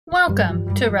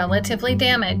Welcome to Relatively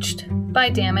Damaged by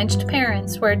Damaged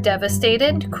Parents, where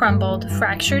devastated, crumbled,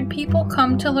 fractured people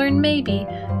come to learn maybe,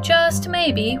 just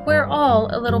maybe, we're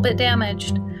all a little bit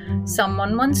damaged.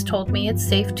 Someone once told me it's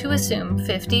safe to assume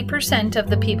 50% of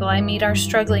the people I meet are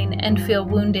struggling and feel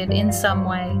wounded in some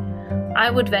way. I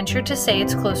would venture to say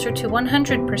it's closer to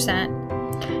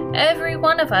 100%. Every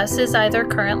one of us is either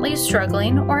currently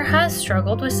struggling or has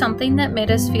struggled with something that made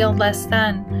us feel less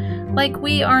than, like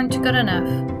we aren't good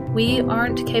enough. We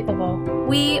aren't capable.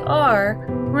 We are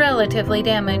relatively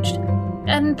damaged.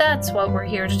 And that's what we're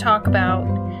here to talk about.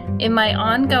 In my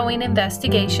ongoing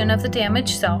investigation of the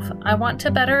damaged self, I want to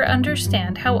better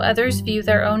understand how others view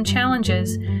their own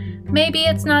challenges. Maybe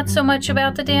it's not so much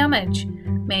about the damage.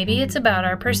 Maybe it's about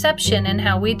our perception and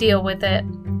how we deal with it.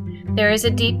 There is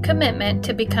a deep commitment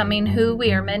to becoming who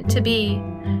we are meant to be.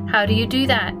 How do you do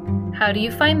that? How do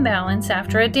you find balance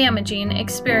after a damaging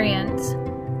experience?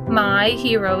 My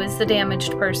hero is the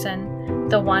damaged person,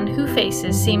 the one who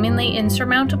faces seemingly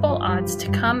insurmountable odds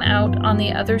to come out on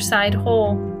the other side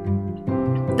whole.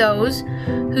 Those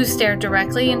who stare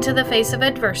directly into the face of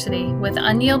adversity with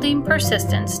unyielding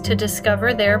persistence to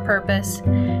discover their purpose.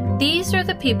 These are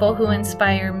the people who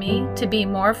inspire me to be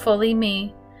more fully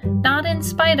me, not in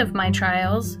spite of my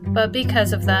trials, but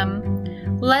because of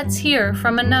them. Let's hear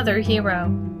from another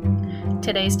hero.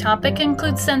 Today's topic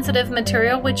includes sensitive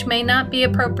material which may not be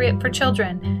appropriate for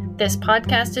children. This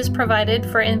podcast is provided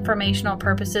for informational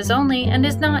purposes only and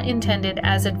is not intended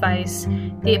as advice.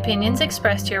 The opinions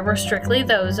expressed here were strictly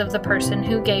those of the person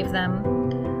who gave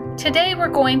them. Today we're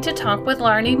going to talk with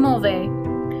Larnie Mulvey.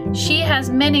 She has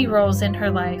many roles in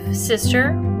her life: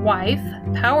 sister, wife,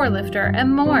 powerlifter,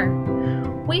 and more.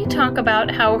 We talk about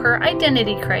how her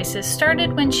identity crisis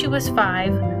started when she was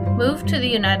 5, moved to the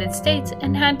United States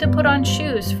and had to put on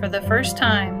shoes for the first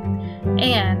time,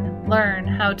 and learn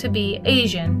how to be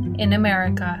Asian in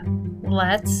America.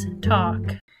 Let's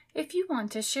talk. If you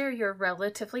want to share your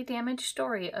relatively damaged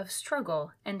story of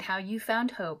struggle and how you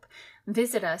found hope,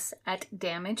 visit us at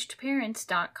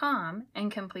damagedparents.com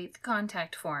and complete the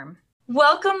contact form.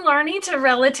 Welcome, Larnie, to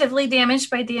Relatively Damaged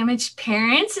by Damaged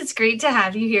Parents. It's great to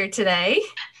have you here today.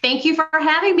 Thank you for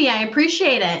having me. I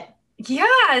appreciate it. Yeah,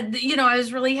 I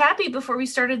was really happy before we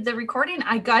started the recording.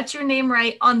 I got your name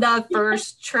right on the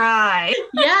first try.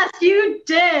 Yes, you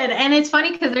did. And it's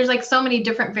funny because there's like so many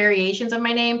different variations of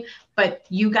my name, but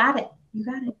you got it. You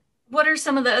got it. What are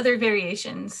some of the other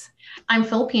variations? I'm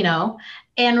Filipino.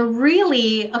 And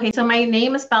really, okay, so my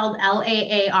name is spelled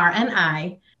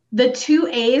Laarni. The 2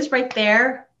 A's right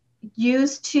there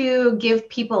used to give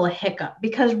people a hiccup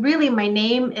because really my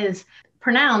name is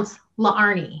pronounced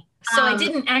Laarni. So I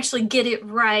didn't actually get it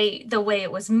right the way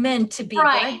it was meant to be,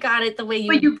 right. But I got it the way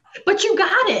But you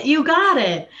got it. You got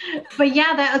it. But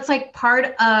yeah, that's like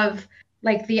part of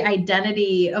like the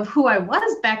identity of who I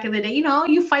was back in the day.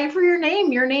 You fight for your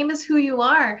name. Your name is who you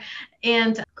are.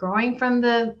 And coming from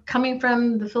the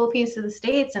Philippines to the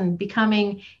States and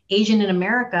becoming Asian in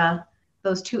America,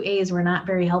 those 2 A's were not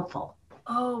very helpful.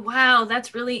 Oh, wow.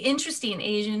 That's really interesting.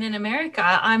 Asian in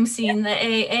America. I'm seeing the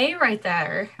AA right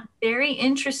there. Very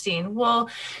interesting. Well,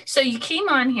 so you came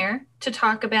on here to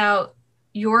talk about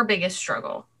your biggest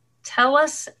struggle. Tell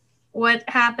us what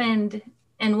happened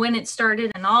and when it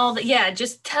started and all that. Yeah,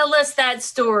 just tell us that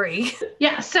story.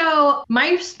 Yeah. So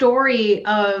my story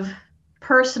of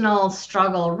personal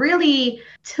struggle really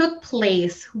took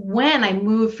place when I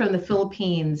moved from the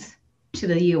Philippines to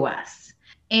the US.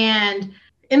 And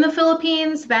in the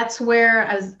Philippines, that's where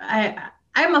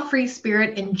I'm a free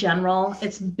spirit in general.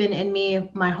 It's been in me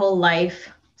my whole life.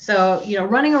 So,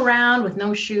 running around with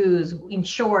no shoes, in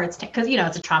shorts, because,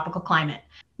 it's a tropical climate.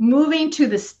 Moving to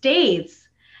the States,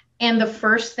 and the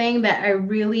first thing that I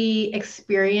really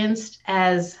experienced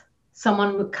as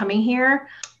someone coming here,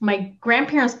 my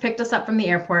grandparents picked us up from the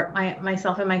airport,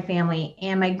 myself and my family,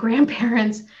 and my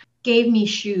grandparents gave me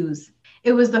shoes.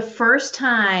 It was the first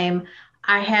time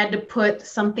I had to put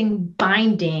something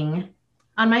binding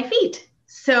on my feet.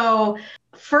 So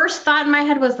first thought in my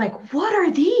head was like, what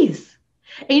are these?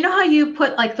 And you know how you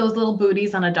put like those little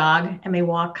booties on a dog and they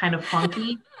walk kind of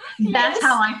funky? Yes. That's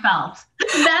how I felt.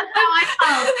 That's how I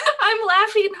felt. I'm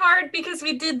laughing hard because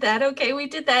we did that. Okay, we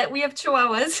did that. We have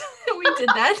chihuahuas. We did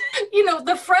that.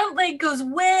 The front leg goes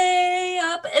way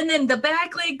up and then the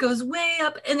back leg goes way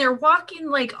up and they're walking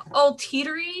like all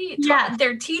teetery. Yes.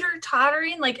 They're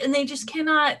teeter-tottering and they just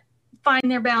cannot find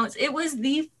their balance. It was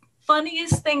the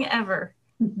funniest thing ever.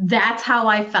 That's how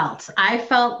I felt. I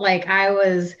felt like I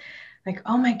was like,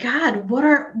 oh my God, what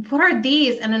are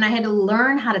these? And then I had to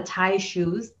learn how to tie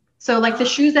shoes. So like the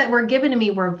shoes that were given to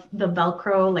me were the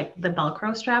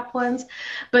Velcro strap ones.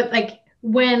 But like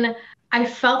when I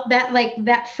felt that, like,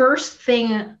 that first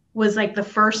thing was like the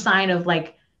first sign of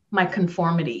like my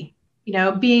conformity,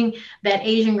 being that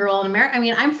Asian girl in America. I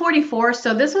mean, I'm 44,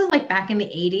 so this was like back in the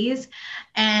 80s,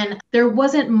 and there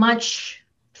wasn't much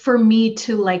for me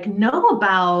to like know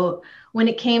about when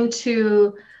it came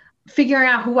to figuring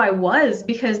out who I was,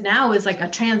 because now is like a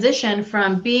transition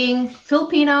from being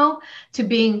Filipino to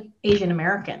being Asian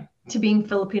American to being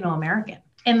Filipino American.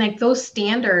 And like those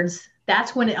standards,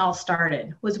 that's when it all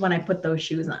started, was when I put those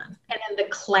shoes on. And then the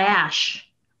clash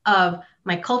of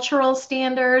my cultural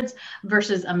standards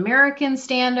versus American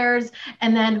standards.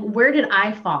 And then where did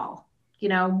I fall?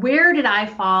 Where did I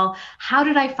fall? How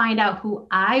did I find out who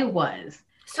I was?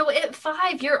 So at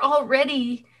 5, you're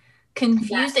already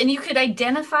confused, Yes. and you could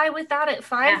identify with that at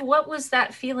 5. Yeah. What was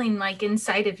that feeling like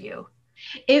inside of you?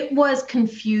 It was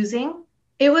confusing.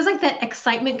 It was like that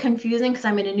excitement confusing because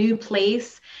I'm in a new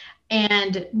place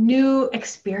and new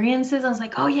experiences. I was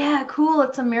like, oh yeah, cool,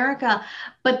 it's America.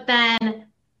 But then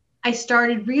I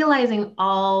started realizing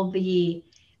all the,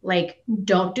 like,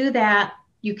 don't do that.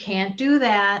 You can't do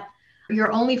that.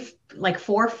 You're only like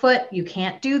 4 foot. You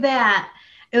can't do that.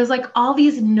 It was like all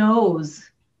these no's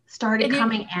started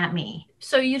coming at me.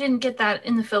 So you didn't get that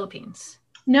in the Philippines?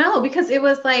 No, because it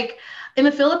was like in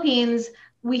the Philippines,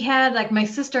 we had, like, my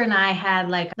sister and I had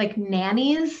like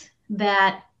nannies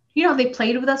that, they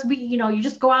played with us. You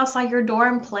just go outside your door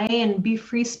and play and be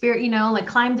free spirit, like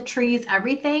climb the trees,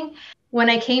 everything. When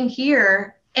I came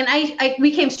here, and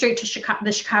we came straight to Chicago,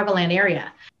 the Chicagoland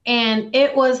area, and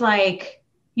it was like,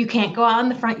 you can't go out in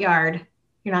the front yard.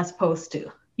 You're not supposed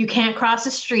to. You can't cross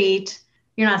the street.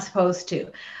 You're not supposed to.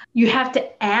 You have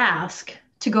to ask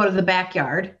to go to the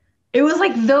backyard. It was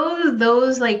like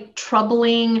those like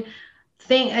troubling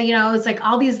thing, it's like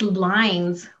all these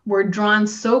lines were drawn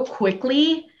so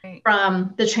quickly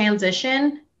from the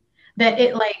transition that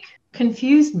it like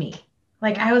confused me.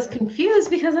 Like I was confused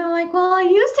because I'm like, well, I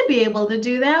used to be able to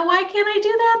do that. Why can't I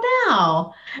do that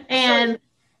now? And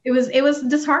it was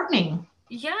disheartening.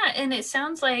 Yeah, and it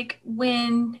sounds like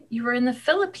when you were in the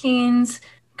Philippines,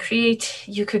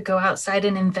 you could go outside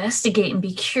and investigate and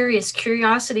be curious.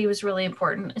 Curiosity was really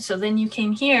important. So then you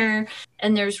came here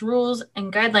and there's rules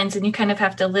and guidelines and you kind of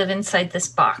have to live inside this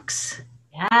box.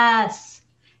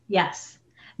 Yes.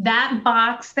 That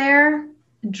box there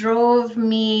drove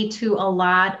me to a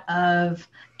lot of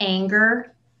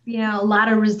anger, a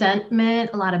lot of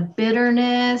resentment, a lot of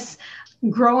bitterness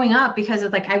growing up, because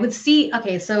it's like I would see,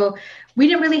 okay, so we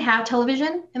didn't really have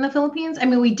television in the Philippines. I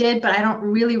mean, we did, but I don't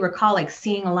really recall like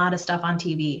seeing a lot of stuff on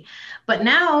TV. But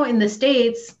now in the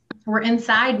States, we're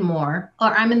inside more, or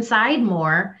I'm inside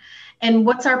more. And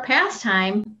what's our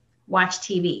pastime? Watch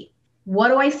TV. What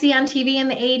do I see on TV in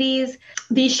the 80s?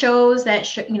 These shows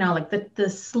that, like the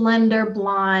slender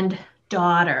blonde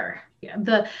daughter,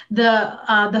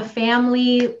 the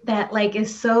family that like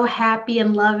is so happy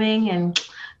and loving and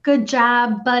good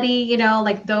job, buddy,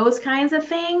 like those kinds of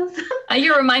things.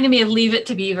 You're reminding me of Leave It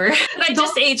to Beaver. I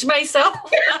just aged myself.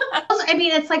 I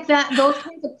mean, it's like that. Those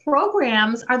kinds of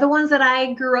programs are the ones that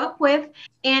I grew up with,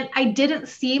 and I didn't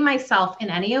see myself in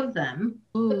any of them.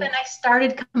 Ooh. But then I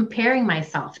started comparing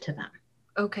myself to them.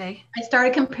 Okay. I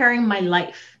started comparing my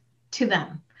life to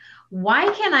them. Why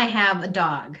can't I have a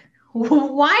dog?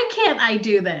 Why can't I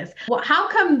do this? How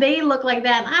come they look like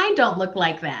that and I don't look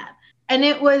like that? And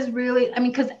it was really, I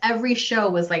mean, because every show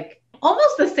was like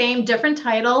almost the same, different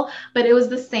title, but it was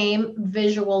the same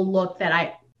visual look that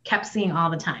I kept seeing all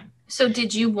the time. So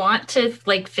did you want to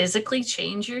like physically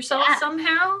change yourself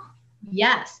somehow?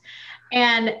 Yes.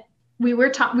 And we were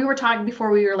talking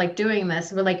before we were like doing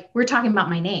this. We're talking about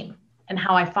my name and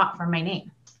how I fought for my name.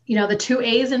 The 2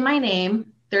 A's in my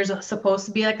name, there's supposed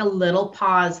to be like a little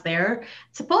pause there.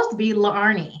 It's supposed to be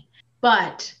Laarni.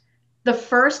 But the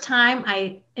first time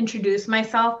I introduced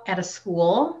myself at a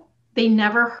school, they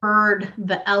never heard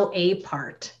the LA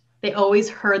part. They always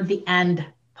heard the end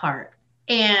part.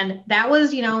 And that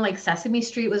was, like Sesame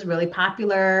Street was really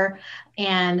popular.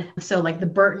 And so like the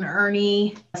Bert and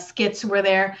Ernie skits were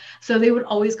there. So they would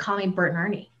always call me Bert and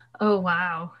Ernie. Oh,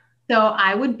 wow. So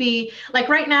I would be like,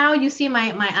 right now you see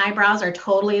my eyebrows are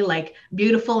totally like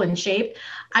beautiful and shaped.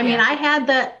 I mean, I had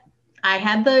the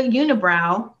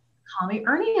unibrow. Call me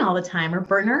Ernie all the time, or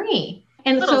Bert and Ernie.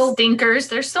 And little stinkers,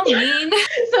 they're so mean.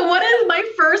 So what is my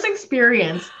first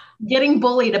experience getting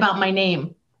bullied about my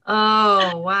name?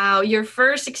 Oh, wow. Your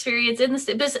first experience in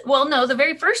the, well, no, the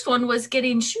very first one was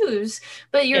getting shoes,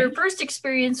 but your first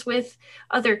experience with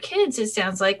other kids, it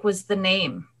sounds like, was the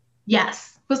name.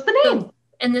 Yes, was the name.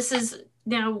 And this is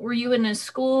Now, were you in a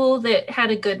school that had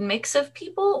a good mix of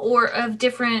people or of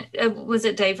different, was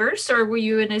it diverse, or were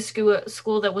you in a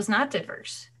school that was not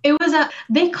diverse? It was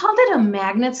they called it a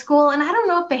magnet school, and I don't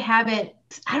know if they have it.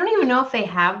 I don't even know if they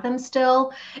have them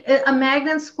still. A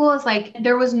magnet school is like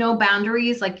there was no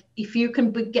boundaries. Like if you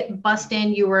can get bussed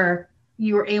in, you were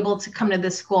able to come to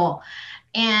this school.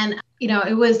 And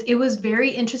it was very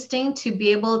interesting to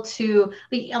be able to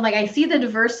like I see the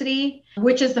diversity,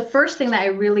 which is the first thing that I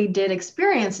really did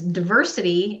experience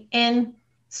diversity in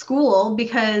school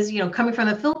because coming from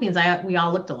the Philippines, we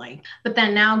all looked alike. But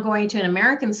then now going to an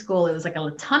American school, it was like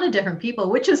a ton of different people,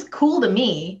 which is cool to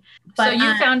me. So But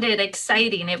you found it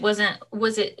exciting. It wasn't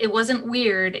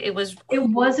weird. It was it cool.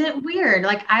 wasn't weird.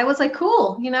 Like I was like,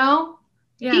 cool,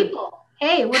 Yeah, people,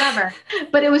 hey, whatever.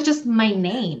 But it was just my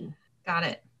name. got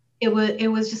it. It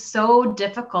was just so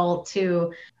difficult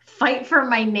to fight for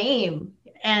my name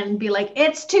and be like,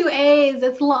 it's two A's,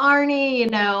 it's Larnie.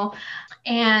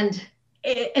 And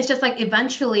it's just like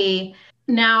eventually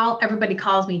now everybody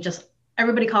calls me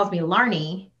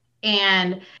Larnie.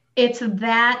 And it's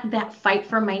that fight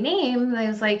for my name that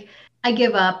is like, I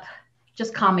give up,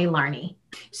 just call me Larnie.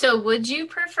 So would you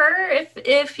prefer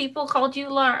if people called you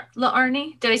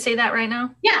Arnie? Did I say that right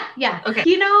now? Yeah, yeah. Okay.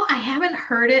 I haven't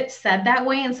heard it said that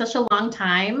way in such a long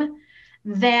time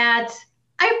that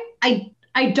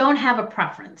I don't have a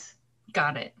preference.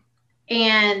 Got it.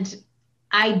 And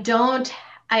I don't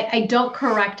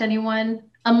correct anyone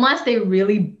unless they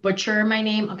really butcher my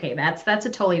name. Okay, that's a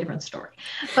totally different story.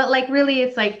 But like really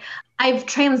it's like I've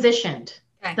transitioned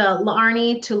Okay. the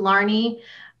Larnie to Larnie,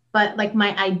 but like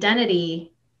my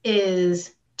identity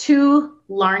is to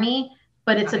Larnie,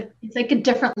 but it's like a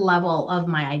different level of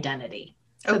my identity.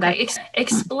 So Okay,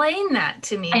 explain that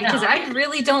to me I know. because I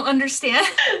really don't understand.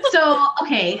 So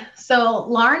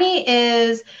Larnie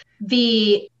is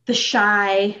the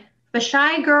shy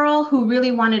girl who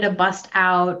really wanted to bust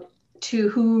out to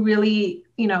who really,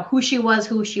 who she was,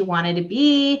 who she wanted to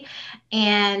be.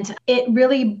 And it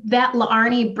really, that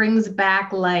Larnie brings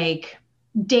back like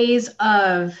days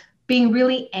of being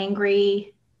really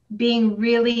angry, being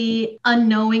really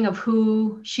unknowing of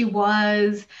who she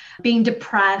was, being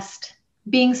depressed,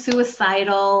 being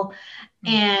suicidal.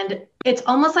 And it's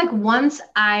almost like once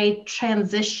I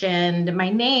transitioned my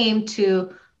name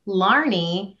to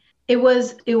Larnie, it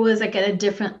was like at a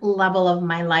different level of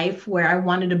my life where I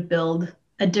wanted to build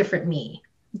a different me.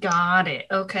 Got it.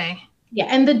 Okay. Yeah,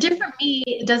 and the different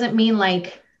me doesn't mean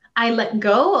like I let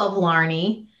go of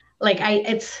Larnie. Like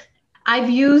I've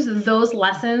used those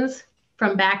lessons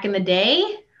from back in the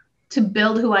day to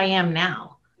build who I am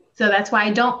now. So that's why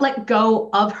I don't let go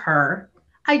of her.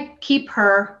 I keep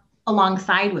her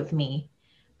alongside with me,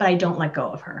 but I don't let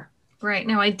go of her. Right.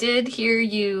 Now, I did hear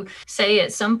you say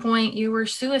at some point you were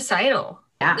suicidal.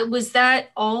 Yeah. Was that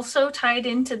also tied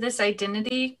into this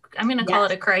identity? I'm going to call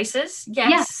it a crisis.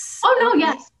 Yes. Oh, no, Okay.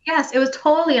 yes. Yes, it was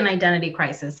totally an identity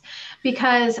crisis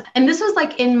and this was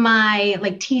like in my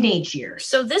like teenage years.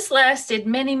 So this lasted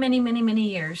many, many, many, many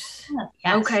years.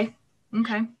 Yes. Okay.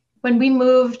 Okay. When we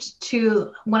moved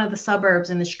to one of the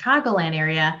suburbs in the Chicagoland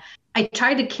area, I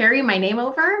tried to carry my name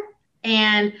over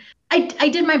and I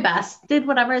did my best, did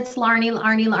whatever. It's Larnie,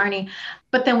 Larnie, Larnie.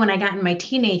 But then when I got in my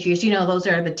teenage years, those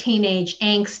are the teenage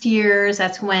angst years.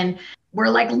 That's when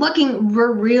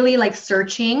we're really like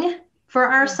searching for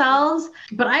ourselves.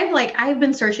 But I've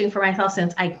been searching for myself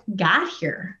since I got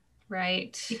here.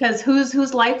 Right. Because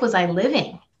whose life was I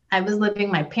living? I was living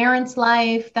my parents'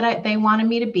 life that they wanted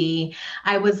me to be.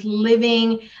 I was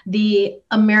living the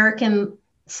American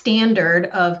standard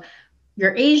of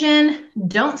you're Asian,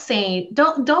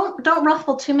 don't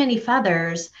ruffle too many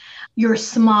feathers. You're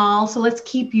small, so let's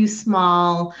keep you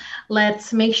small.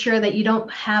 Let's make sure that you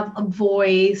don't have a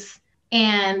voice.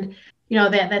 And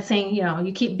that saying,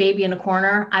 you keep baby in a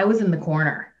corner. I was in the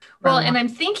corner. Well, and I'm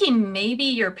thinking maybe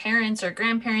your parents or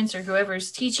grandparents or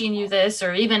whoever's teaching you this,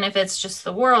 or even if it's just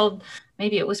the world,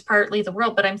 maybe it was partly the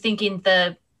world, but I'm thinking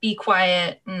the be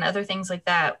quiet and other things like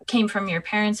that came from your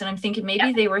parents. And I'm thinking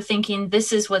maybe they were thinking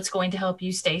this is what's going to help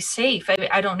you stay safe.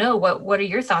 I don't know. What are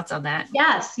your thoughts on that?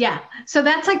 Yes. Yeah. So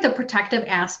that's like the protective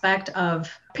aspect of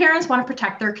parents want to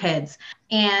protect their kids.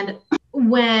 And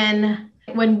when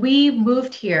we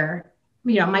moved here,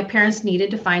 my parents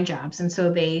needed to find jobs. And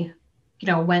so they,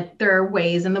 went their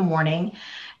ways in the morning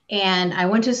and I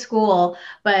went to school,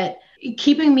 but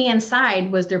keeping me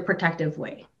inside was their protective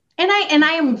way. And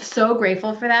I am so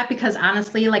grateful for that because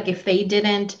honestly, like if they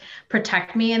didn't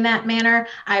protect me in that manner,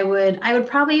 I would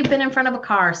probably have been in front of a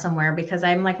car somewhere because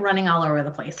I'm like running all over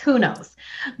the place. Who knows?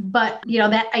 But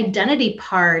that identity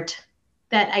part,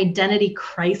 that identity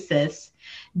crisis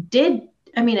did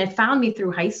I mean, it found me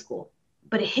through high school,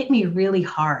 but it hit me really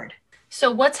hard. So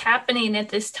what's happening at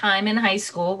this time in high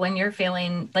school when you're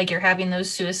feeling like you're having those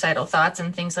suicidal thoughts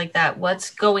and things like that?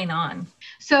 What's going on?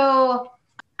 So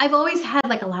I've always had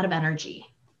like a lot of energy.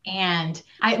 And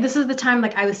this is the time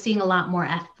like I was seeing a lot more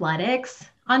athletics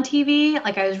on TV.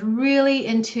 Like I was really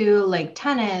into like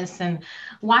tennis and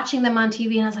watching them on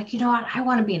TV. And I was like, you know what? I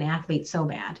want to be an athlete so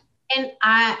bad. And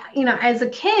as a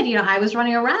kid, I was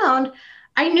running around.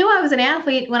 I knew I was an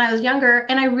athlete when I was younger,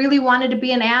 and I really wanted to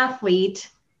be an athlete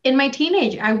in my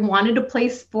teenage. I wanted to play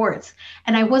sports,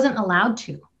 and I wasn't allowed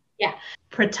to. Yeah.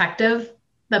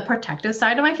 The protective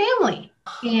side of my family.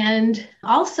 And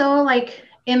also like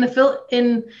in the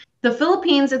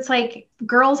Philippines, it's like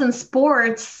girls in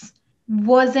sports it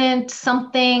wasn't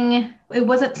something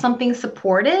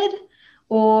supported,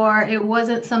 or it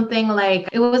wasn't something like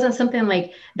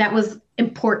that was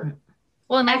important.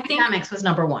 Well, and academics was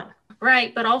number one.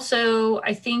 Right. But also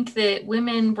I think that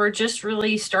women were just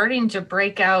really starting to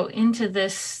break out into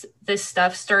this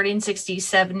stuff starting 60s,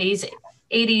 70s,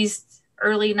 80s,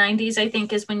 early 90s, I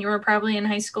think is when you were probably in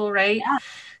high school, right? Yeah.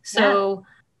 So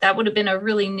that would have been a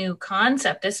really new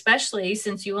concept, especially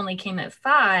since you only came at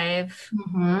 5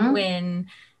 when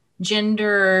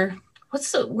gender,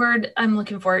 what's the word I'm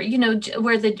looking for?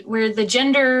 Where the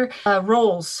gender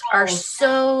roles are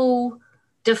so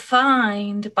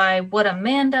defined by what a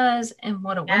man does and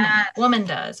what a woman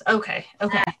does. Okay.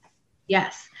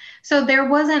 Yes. So there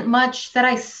wasn't much that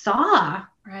I saw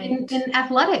in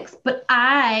athletics, but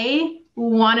I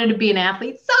wanted to be an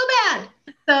athlete so bad.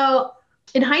 So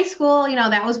in high school,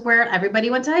 that was where everybody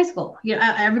went to high school.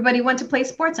 Everybody went to play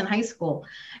sports in high school.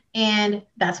 And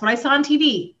that's what I saw on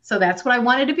TV. So that's what I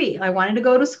wanted to be. I wanted to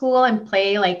go to school and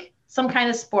play like some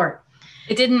kind of sport.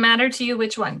 It didn't matter to you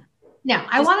which one? No,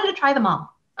 I wanted to try them all.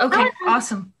 Okay,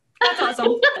 awesome. That's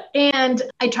awesome. And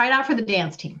I tried out for the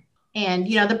dance team. And,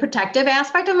 the protective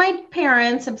aspect of my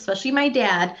parents, especially my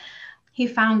dad, he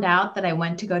found out that I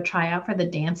went to go try out for the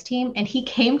dance team. And he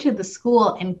came to the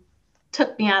school and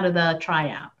took me out of the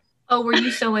tryout. Oh, were you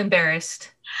so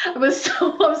embarrassed? I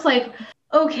was like,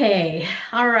 okay,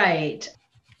 all right.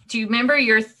 Do you remember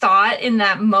your thought in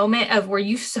that moment of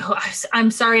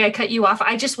I'm sorry I cut you off.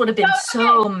 I just would have been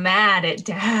so mad at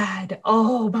Dad.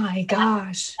 Oh my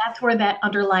gosh. That's where that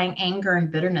underlying anger and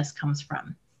bitterness comes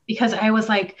from. Because I was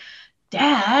like,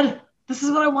 Dad, this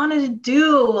is what I wanted to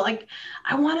do. Like,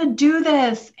 I want to do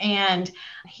this. And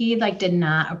he did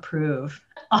not approve.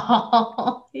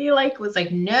 Oh, he was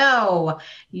like, no,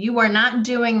 you are not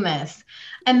doing this.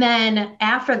 And then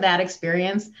after that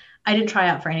experience, I didn't try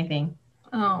out for anything.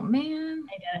 Oh man.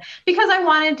 I did. Because I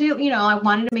wanted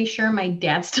to make sure my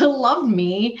dad still loved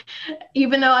me,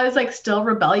 even though I was still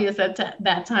rebellious at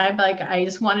that time. I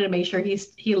just wanted to make sure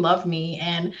he loved me.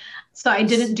 And so I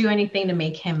didn't do anything to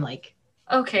make him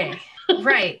okay.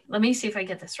 Right. Let me see if I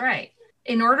get this right.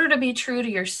 In order to be true to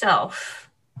yourself,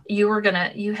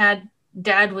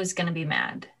 Dad was going to be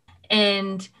mad.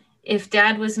 And if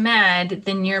Dad was mad,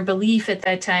 then your belief at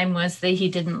that time was that he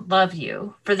didn't love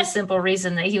you for the simple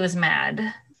reason that he was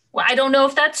mad. Well, I don't know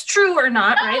if that's true or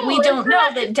not, right? We don't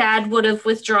know that Dad would have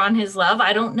withdrawn his love.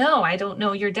 I don't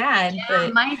know your dad. Yeah,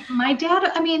 but my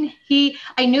dad,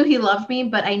 I knew he loved me,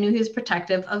 but I knew he was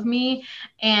protective of me.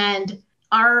 And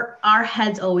our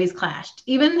heads always clashed.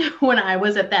 Even when I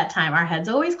was at that time, our heads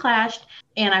always clashed.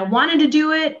 And I wanted to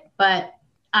do it, but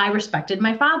I respected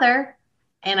my father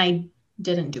and I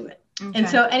didn't do it. Okay. And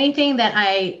so anything that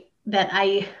I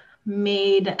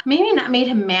maybe not made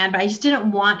him mad, but I just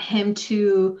didn't want him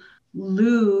to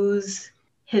lose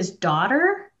his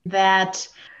daughter. That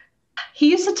he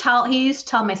used to tell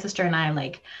my sister and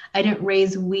I, I didn't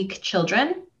raise weak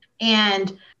children.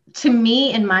 And to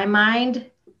me, in my mind,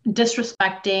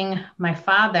 disrespecting my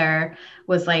father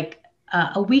was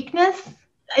a weakness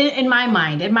in my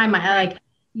mind,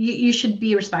 you should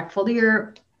be respectful to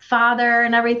your father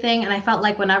and everything. And I felt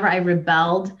like whenever I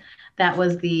rebelled, that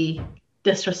was the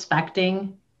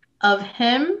disrespecting of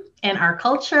him and our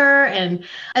culture. And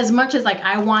as much as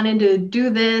I wanted to do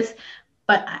this,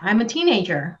 but I'm a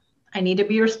teenager, I need to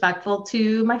be respectful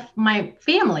to my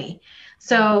family.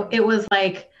 So it was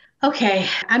okay,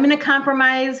 I'm going to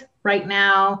compromise right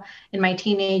now in my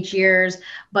teenage years,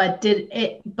 but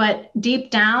deep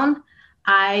down,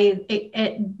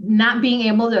 not being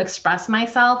able to express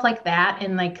myself like that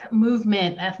in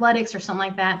movement, athletics or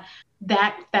something like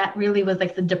that really was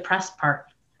the depressed part.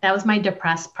 That was my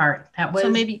depressed part. That was, so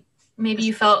maybe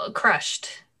you felt crushed.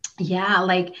 Yeah.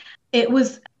 I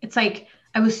was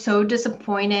so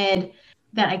disappointed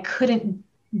that I couldn't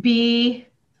be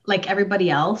like everybody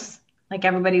else. Like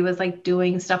everybody was like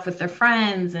doing stuff with their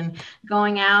friends and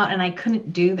going out, and I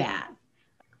couldn't do that.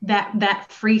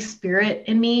 That free spirit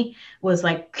in me was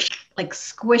like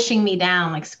squishing me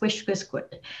down, like squish, squish, squish.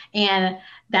 And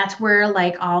that's where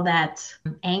like all that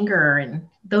anger and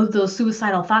those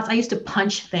suicidal thoughts. I used to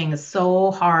punch things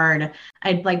so hard.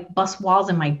 I'd like bust walls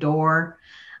in my door.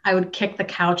 I would kick the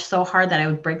couch so hard that I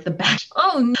would break the back.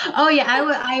 Oh, Oh yeah,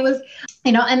 I was,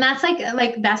 and that's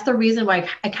like that's the reason why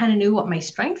I kind of knew what my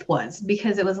strength was,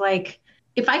 because it was like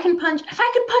if I could punch a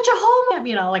hole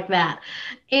in, like that.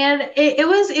 And it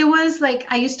was like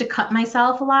I used to cut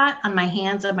myself a lot on my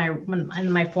hands and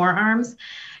my forearms.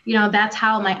 That's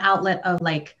how my outlet of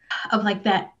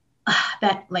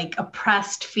that like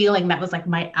oppressed feeling, that was like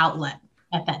my outlet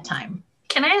at that time.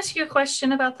 Can I ask you a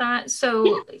question about that?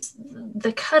 So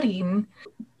the cutting,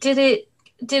 did it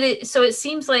so it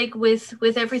seems like with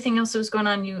everything else that was going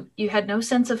on, you had no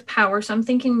sense of power. So I'm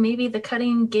thinking maybe the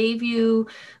cutting gave you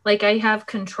like, I have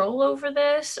control over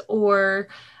this, or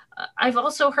I've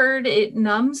also heard it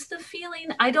numbs the feeling.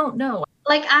 I don't know.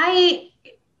 Like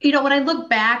when I look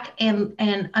back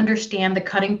and understand the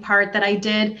cutting part that I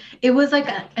did, it was like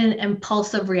an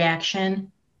impulsive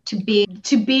reaction to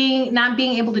being not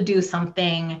being able to do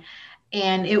something.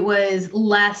 And it was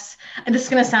less, and this is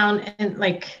going to sound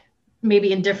like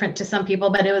maybe indifferent to some people,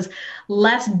 but it was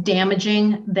less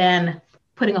damaging than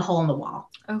putting a hole in the wall.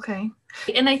 Okay.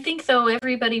 And I think, though,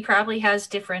 everybody probably has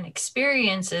different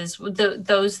experiences.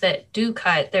 Those that do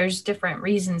cut, there's different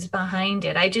reasons behind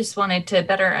it. I just wanted to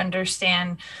better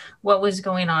understand what was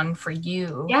going on for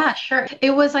you. Yeah, sure.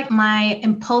 It was like my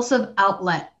impulsive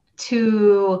outlet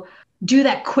to do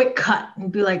that quick cut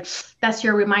and be like, that's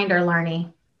your reminder,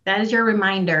 Larnie. That is your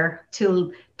reminder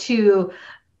to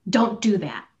don't do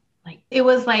that. Like it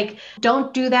was like,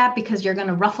 don't do that because you're going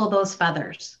to ruffle those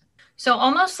feathers. So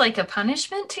almost like a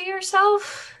punishment to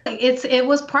yourself? It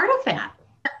was part of that.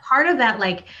 Part of that,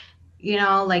 like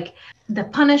the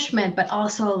punishment, but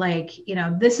also like,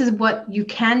 this is what you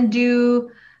can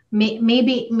do.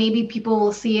 Maybe people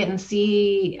will see it and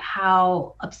see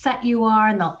how upset you are,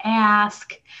 and they'll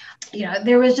ask.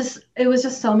 It was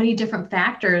just so many different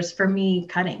factors for me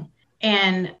cutting.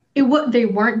 And they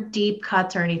weren't deep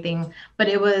cuts or anything, but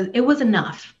it was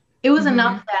enough. It was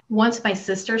enough that once my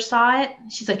sister saw it,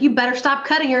 she's like, you better stop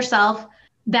cutting yourself.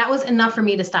 That was enough for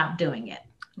me to stop doing it.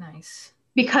 Nice.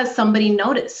 Because somebody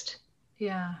noticed.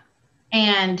 Yeah.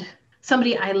 And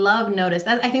somebody I love noticed.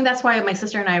 I think that's why my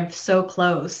sister and I are so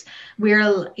close.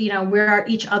 We're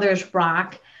each other's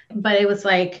rock. But it was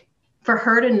like, for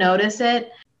her to notice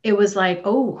it, it was like,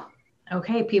 oh,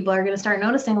 okay, people are going to start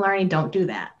noticing, Larnie, don't do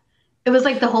that. It was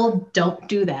like the whole don't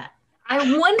do that.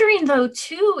 I'm wondering, though,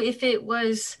 too, if it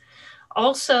was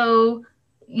also,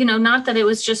 not that it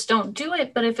was just don't do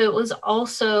it, but if it was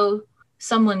also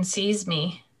someone sees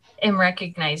me and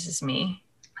recognizes me.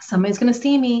 Somebody's going to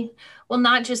see me. Well,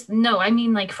 not just, no, I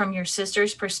mean, like from your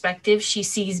sister's perspective, she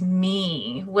sees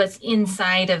me, what's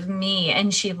inside of me,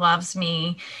 and she loves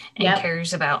me and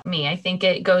cares about me. I think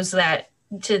it goes to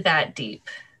that deep.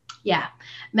 Yeah.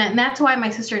 And that's why my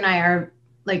sister and I are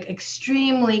like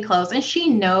extremely close, and she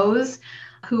knows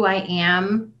who I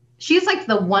am. She's like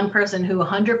the one person who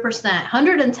 100%,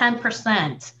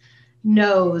 110%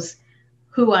 knows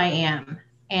who I am.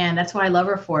 And that's why I love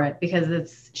her for it,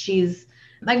 because she's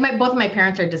like both of my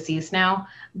parents are deceased now,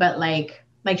 but like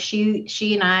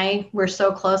she and I were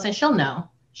so close, and she'll know.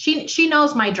 She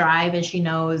knows my drive, and she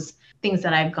knows things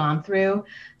that I've gone through.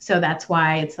 So that's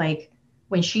why it's like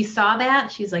when she saw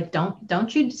that, she's like,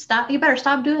 don't you stop. You better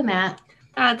stop doing that.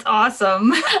 That's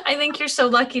awesome. I think you're so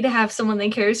lucky to have someone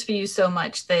that cares for you so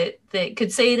much that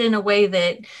could say it in a way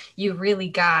that you really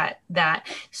got that.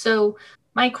 So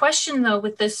my question, though,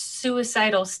 with this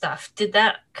suicidal stuff,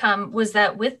 was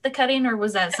that with the cutting, or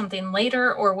was that something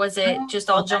later, or was it just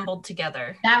all jumbled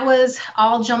together? That was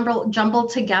all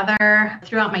jumbled together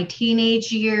throughout my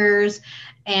teenage years.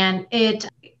 And it,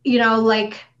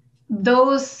 like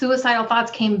those suicidal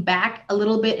thoughts came back a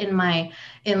little bit in my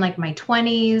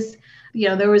 20s.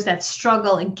 There was that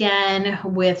struggle again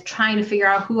with trying to figure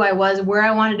out who I was, where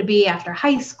I wanted to be after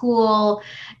high school.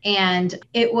 And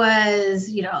it was,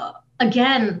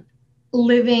 again,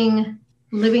 living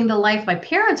the life my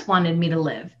parents wanted me to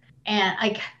live.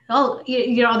 And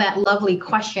that lovely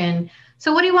question.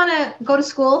 So what do you want to go to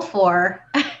school for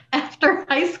after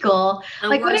high school?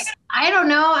 I don't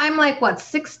know. I'm like,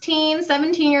 16,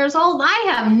 17 years old? I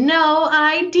have no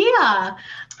idea.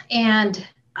 And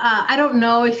I don't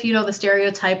know if you know the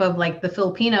stereotype of like the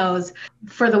Filipinos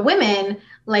for the women,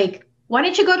 like, why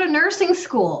didn't you go to nursing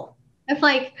school? It's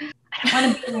like, I don't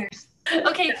want to be a nurse.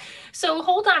 Okay, so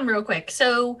hold on real quick.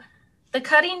 So the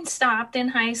cutting stopped in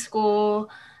high school.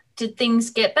 Did things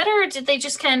get better, or did you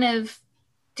just kind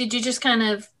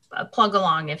of plug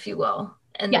along, if you will?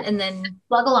 Yeah, And then,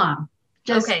 plug along.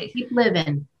 Just okay. keep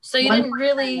living. So you One didn't part at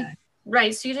a really, time.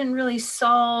 right. So you didn't really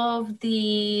solve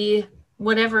the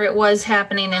whatever it was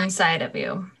happening inside of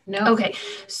you. No. Okay.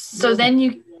 So then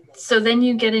you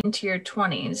get into your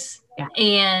 20s. Yeah.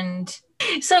 And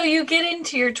so you get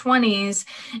into your 20s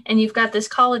and you've got this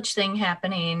college thing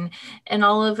happening, and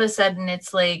all of a sudden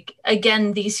it's like,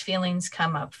 again, these feelings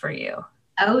come up for you.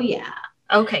 Oh yeah.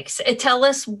 Okay, so tell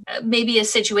us maybe a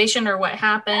situation or what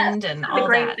happened and all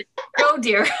that. Oh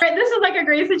dear. This is like a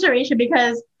great situation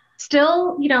because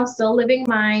still living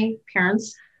my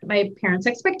parents'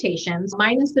 expectations,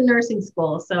 minus the nursing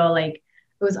school. So like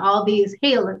it was all these,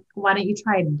 hey, look, why don't you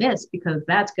try this? Because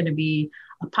that's going to be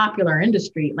a popular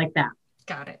industry like that.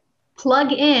 Got it.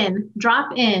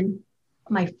 Drop in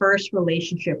my first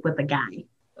relationship with a guy.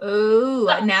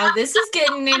 Oh, now this is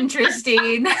getting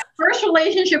interesting. First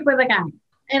relationship with a guy.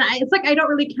 And it's like I don't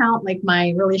really count like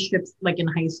my relationships like in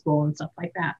high school and stuff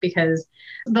like that, because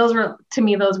those were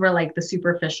like the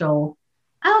superficial,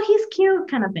 oh, he's cute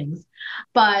kind of things.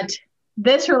 But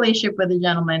this relationship with a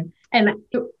gentleman, and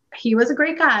he was a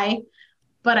great guy,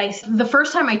 but the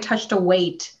first time I touched a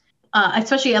weight,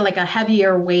 especially like a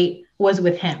heavier weight, was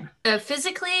with him.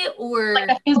 Physically, or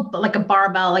like a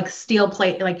barbell, like steel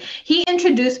plate. Like he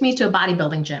introduced me to a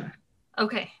bodybuilding gym.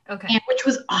 Okay. And which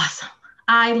was awesome.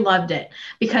 I loved it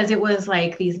because it was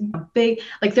like these big,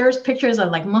 like there's pictures of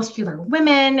like muscular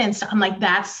women and stuff. I'm like,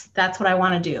 that's what I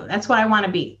want to do. That's what I want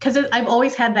to be. Because I've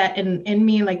always had that in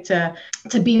me, like to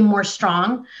be more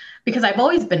strong, because I've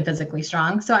always been physically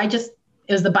strong. So it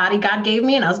was the body God gave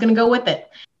me and I was going to go with it.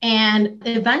 And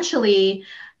eventually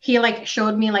he like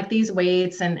showed me like these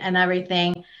weights and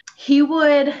everything. He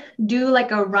would do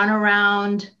like a run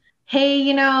around. Hey,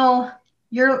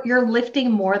 you're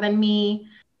lifting more than me.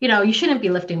 You shouldn't be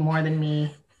lifting more than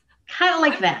me. Kind of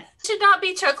like that. I should not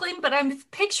be chuckling, but I'm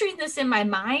picturing this in my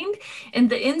mind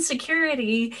and the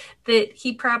insecurity that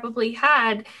he probably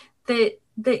had that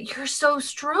you're so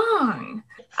strong.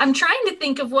 I'm trying to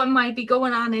think of what might be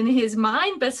going on in his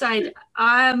mind besides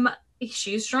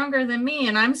she's stronger than me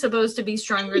and I'm supposed to be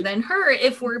stronger than her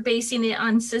if we're basing it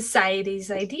on society's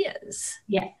ideas.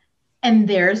 Yeah. And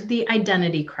there's the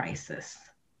identity crisis.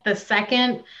 The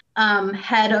second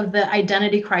head of the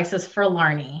identity crisis for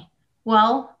Larnie.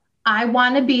 Well, I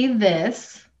want to be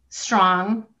this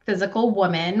strong physical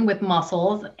woman with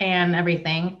muscles and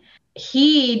everything.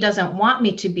 He doesn't want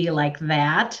me to be like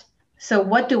that. So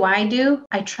what do?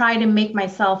 I try to make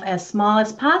myself as small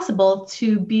as possible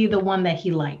to be the one that he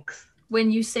likes.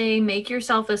 When you say make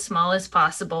yourself as small as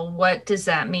possible, what does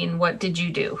that mean? What did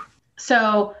you do?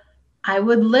 So I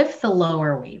would lift the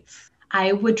lower weights.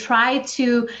 I would try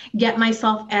to get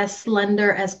myself as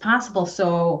slender as possible.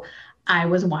 So I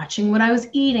was watching what I was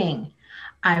eating.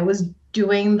 I was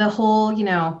doing the whole,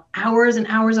 hours and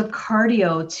hours of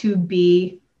cardio to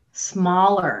be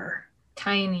smaller.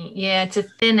 Tiny. Yeah, to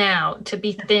thin out, to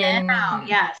be thin.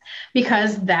 Yes,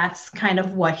 because that's kind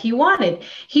of what he wanted.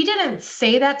 He didn't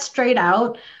say that straight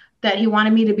out, that he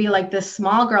wanted me to be like this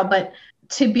small girl, but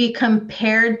to be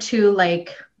compared to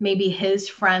like maybe his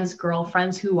friends'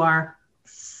 girlfriends who are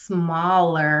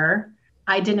smaller,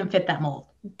 I didn't fit that mold.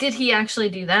 Did he actually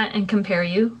do that and compare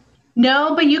you?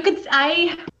 No, but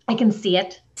I can see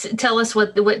it. Tell us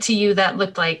what to you that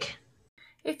looked like.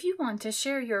 If you want to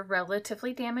share your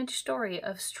relatively damaged story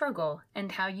of struggle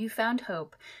and how you found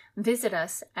hope, visit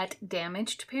us at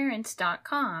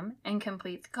damagedparents.com and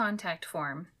complete the contact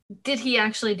form. Did he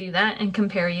actually do that and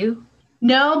compare you?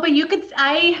 No, but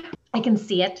I can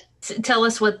see it. Tell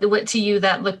us what to you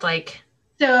that looked like.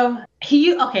 So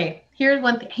here's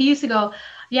one thing. He used to go,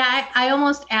 yeah, I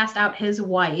almost asked out his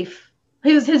wife.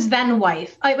 His then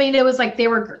wife. I mean, it was like they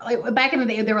were like, back in the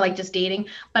day, they were like just dating,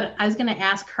 but I was going to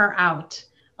ask her out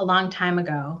a long time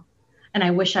ago. And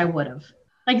I wish I would have.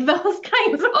 Like those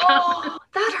kinds of comments.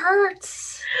 That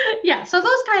hurts. Yeah. So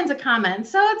those kinds of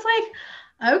comments. So it's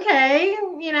like, okay,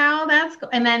 that's,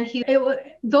 and then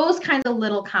those kinds of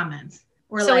little comments.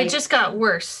 So it just got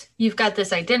worse. You've got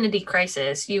this identity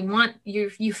crisis.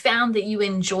 You found that you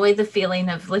enjoy the feeling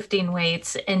of lifting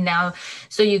weights, and now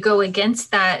so you go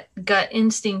against that gut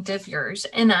instinct of yours.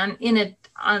 And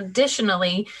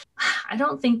additionally, I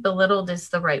don't think belittled is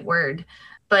the right word,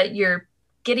 but you're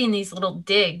getting these little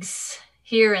digs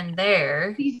here and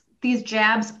there. These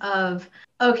jabs of,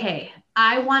 okay,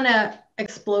 I want to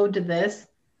explode to this,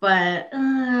 but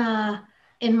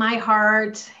in my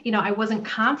heart, I wasn't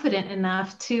confident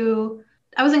enough to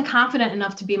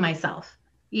be myself.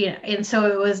 Yeah. And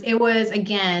so it was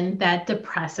again that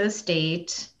depressive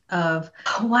state of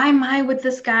why am I with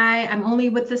this guy? I'm only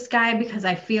with this guy because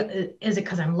I feel, is it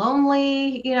because I'm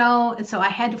lonely? And so I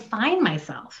had to find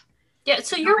myself. Yeah,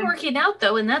 so you're working out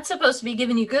though, and that's supposed to be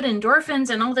giving you good endorphins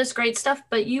and all this great stuff,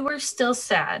 but you were still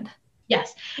sad.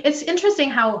 Yes. It's interesting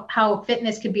how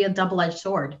fitness could be a double-edged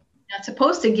sword. It's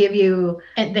supposed to give you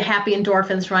the happy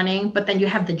endorphins running, but then you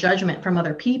have the judgment from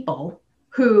other people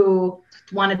who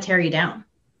want to tear you down.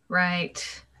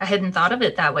 Right. I hadn't thought of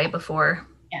it that way before.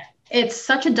 Yeah. It's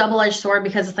such a double-edged sword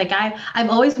because it's like I've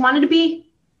always wanted to be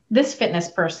this fitness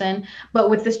person, but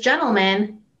with this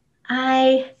gentleman,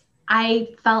 I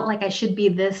felt like I should be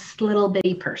this little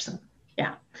bitty person.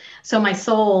 Yeah. So my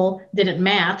soul didn't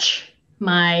match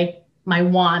my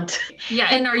want. Yeah.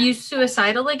 And are you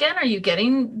suicidal again? Are you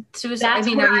getting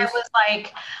suicidal?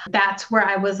 That's where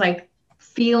I was like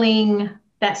feeling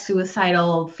that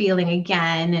suicidal feeling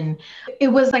again. And it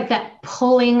was like that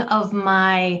pulling of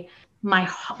my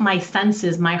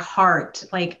senses, my heart,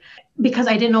 like, because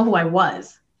I didn't know who I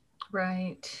was.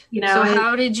 Right. So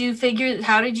how did you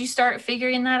start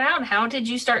figuring that out? How did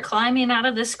you start climbing out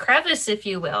of this crevice, if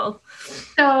you will?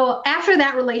 So after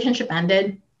that relationship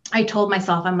ended, I told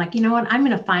myself, I'm like, you know what? I'm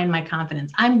going to find my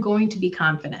confidence. I'm going to be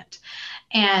confident.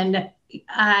 And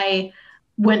I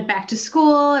went back to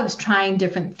school. I was trying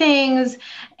different things,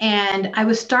 and I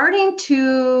was starting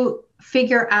to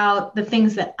figure out the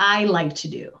things that I like to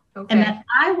do and that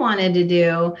I wanted to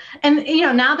do. And,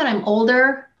 now that I'm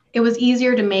older, it was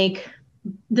easier to make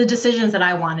the decisions that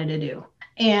I wanted to do.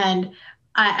 And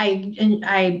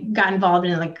I got involved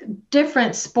in like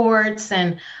different sports,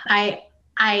 and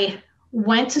I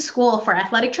went to school for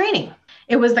athletic training.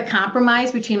 It was the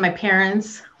compromise between my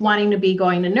parents wanting to be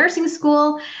going to nursing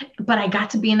school, but I got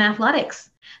to be in athletics.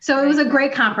 So it was a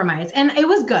great compromise, and it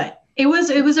was good. It was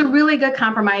a really good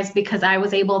compromise because I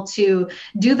was able to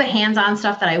do the hands-on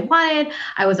stuff that I wanted.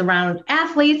 I was around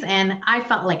athletes, and I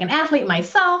felt like an athlete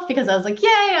myself because I was like,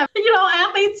 yay,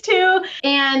 athletes too.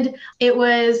 And it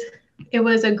was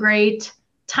a great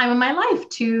time of my life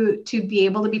to be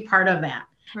able to be part of that.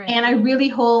 Right. And I really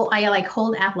hold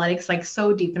athletics like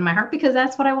so deep in my heart because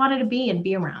that's what I wanted to be and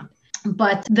be around.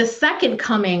 But the second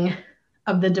coming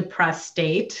of the depressed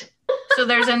state. So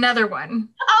there's another one.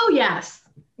 Oh, yes.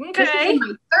 Okay. This is in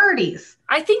my 30s.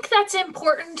 I think that's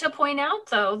important to point out,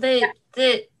 though,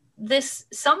 that this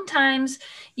sometimes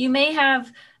you may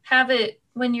have it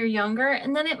when you're younger,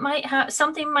 and then it might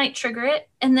something might trigger it,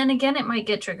 and then again it might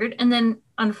get triggered, and then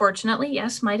unfortunately,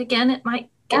 it might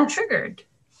get triggered.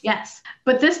 Yes,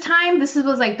 but this time, was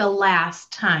like the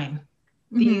last time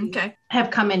these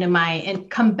have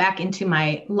come back into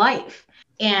my life,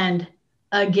 and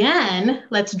again,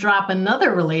 let's drop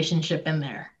another relationship in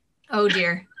there. Oh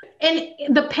dear.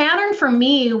 And the pattern for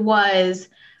me was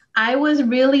I was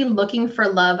really looking for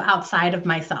love outside of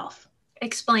myself.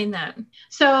 Explain that.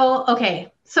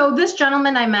 So this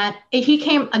gentleman I met, he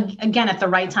came again at the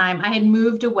right time. I had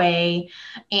moved away,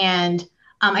 and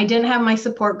I didn't have my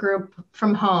support group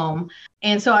from home.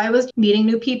 And so I was meeting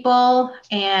new people.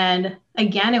 And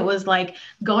again, it was like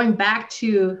going back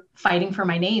to fighting for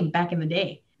my name back in the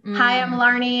day. Hi, I'm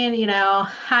Larnie,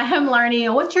 hi, I'm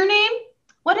Larnie. What's your name?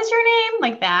 What is your name?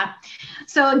 Like that.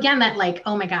 So again, that like,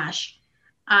 oh my gosh,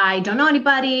 I don't know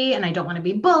anybody, and I don't want to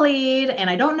be bullied, and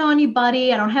I don't know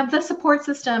anybody. I don't have the support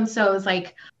system. So it was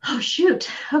like, oh shoot.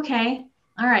 Okay.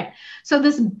 All right. So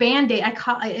this Band-Aid,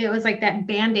 it was like that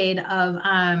Band-Aid of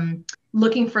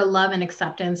looking for love and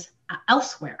acceptance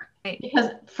elsewhere. Right.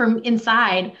 Because from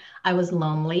inside, I was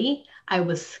lonely. I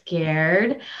was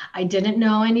scared. I didn't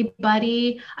know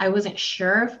anybody. I wasn't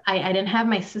sure if I didn't have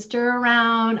my sister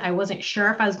around. I wasn't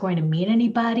sure if I was going to meet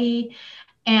anybody.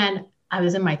 And I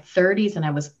was in my 30s, and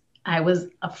I was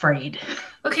afraid.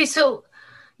 Okay, so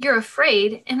you're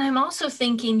afraid. And I'm also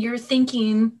thinking you're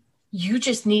thinking you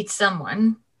just need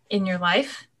someone in your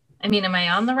life. I mean, am I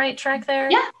on the right track there?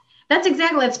 Yeah.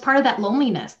 It's part of that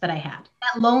loneliness that I had.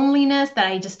 That loneliness that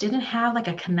I just didn't have like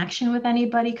a connection with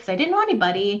anybody because I didn't know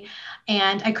anybody,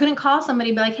 and I couldn't call somebody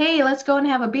and be like, hey, let's go and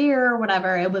have a beer or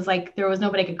whatever. It was like there was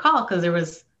nobody I could call because there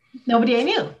was nobody I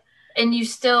knew. And you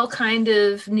still kind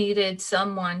of needed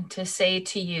someone to say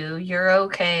to you, you're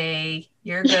okay,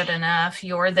 you're good enough,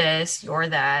 you're this, you're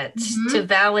that, to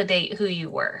validate who you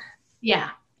were. Yeah.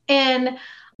 And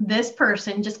this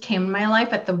person just came in my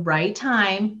life at the right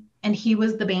time. And he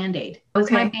was the Band-Aid. It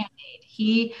was my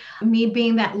Band-Aid. Me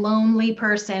being that lonely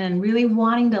person and really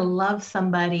wanting to love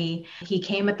somebody, he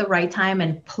came at the right time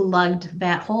and plugged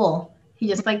that hole. He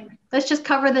just like, let's just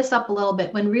cover this up a little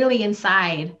bit, when really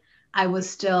inside, I was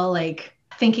still like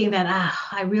thinking that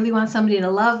I really want somebody to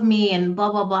love me and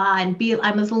blah blah blah and be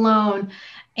I was alone,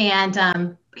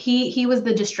 and he was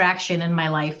the distraction in my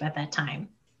life at that time.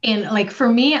 And like for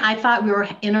me, I thought we were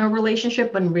in a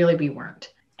relationship when really we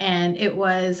weren't. And it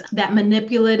was that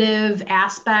manipulative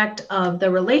aspect of the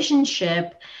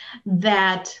relationship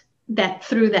that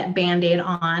threw that band-aid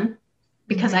on,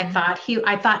 because I thought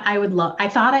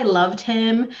I loved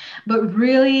him, but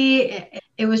really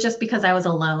it was just because I was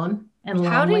alone and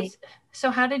lonely.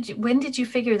 When did you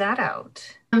figure that out?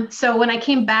 So when I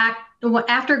came back,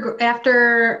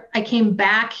 after I came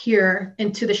back here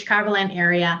into the Chicagoland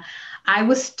area, I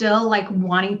was still like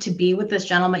wanting to be with this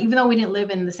gentleman, even though we didn't live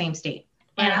in the same state.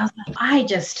 And I was like,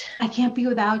 I can't be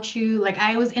without you. Like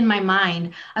I was in my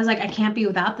mind, I was like, I can't be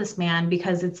without this man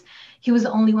because he was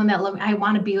the only one that loved me. I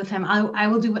want to be with him. I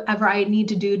will do whatever I need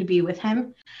to do to be with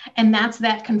him. And that's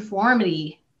that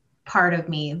conformity part of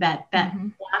me that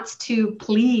wants to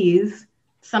please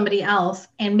somebody else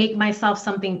and make myself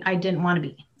something I didn't want to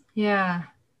be. Yeah.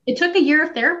 It took a year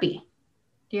of therapy.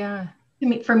 Yeah.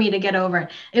 For me to get over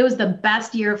it. It was the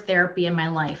best year of therapy in my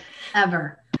life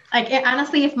ever. Like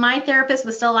honestly, if my therapist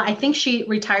was still, I think she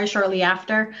retired shortly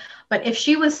after, but if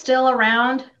she was still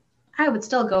around, I would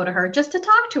still go to her just to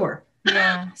talk to her.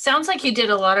 Yeah. Sounds like you did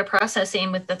a lot of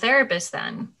processing with the therapist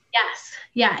then. Yes.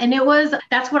 Yeah. And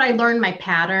that's what I learned. My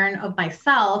pattern of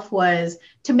myself was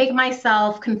to make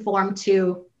myself conform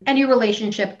to any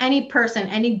relationship, any person,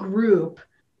 any group,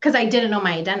 because I didn't know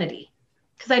my identity,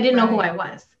 because I didn't know who I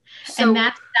was. And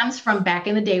that stems from back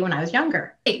in the day when I was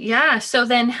younger. Yeah. So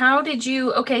then how did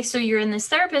you, so you're in this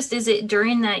therapist. Is it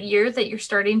during that year that you're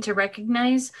starting to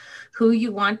recognize who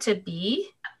you want to be?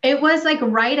 It was like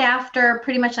right after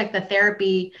pretty much like the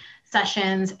therapy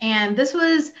sessions. And this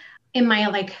was in my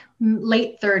like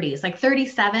late 30s, like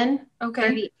 37,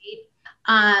 38,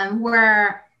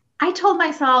 where I told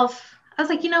myself, I was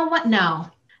like, you know what? No,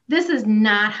 this is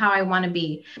not how I want to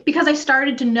be. Because I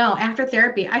started to know after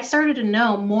therapy, I started to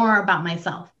know more about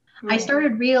myself. I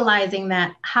started realizing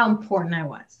that how important I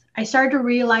was. I started to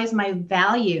realize my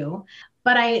value,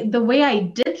 but the way I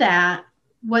did that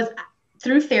was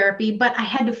through therapy, but I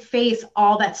had to face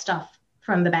all that stuff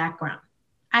from the background.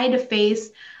 I had to face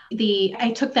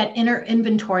I took that inner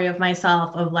inventory of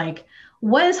myself of like,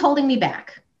 what is holding me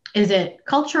back? Is it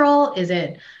cultural? Is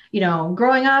it,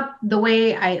 growing up the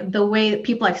way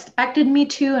people expected me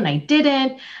to, and I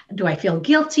didn't? Do I feel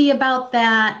guilty about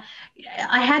that?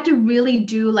 I had to really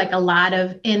do like a lot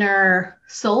of inner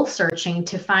soul searching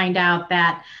to find out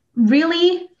that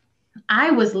really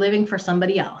I was living for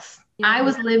somebody else. I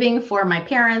was living for my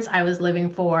parents. I was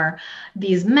living for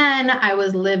these men. I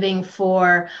was living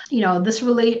for,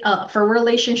 for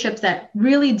relationships that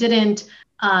really didn't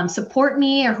support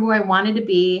me or who I wanted to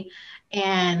be.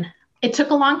 And it took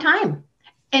a long time.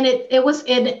 And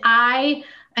I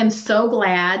am so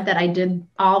glad that I did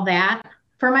all that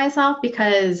for myself,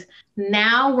 because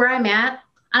now where I'm at,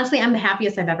 honestly, I'm the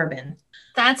happiest I've ever been.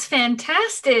 That's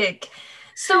fantastic.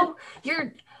 So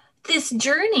this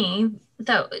journey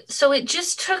though, so it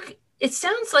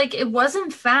sounds like it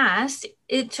wasn't fast.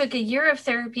 It took a year of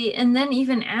therapy. And then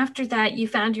even after that, you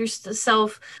found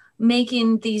yourself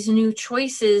making these new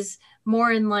choices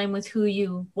more in line with who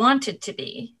you wanted to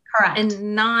be. Correct.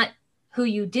 And not who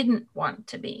you didn't want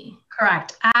to be.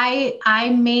 Correct.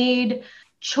 I made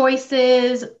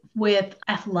choices with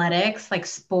athletics, like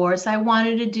sports I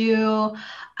wanted to do.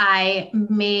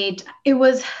 It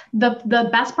was the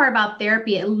best part about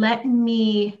therapy.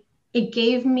 It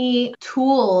gave me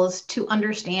tools to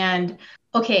understand,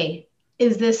 okay,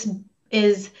 is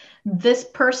this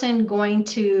person going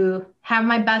to have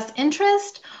my best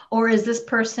interest, or is this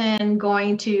person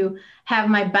going to have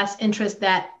my best interest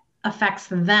that affects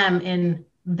them in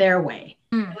their way?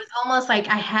 It was almost like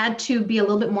I had to be a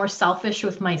little bit more selfish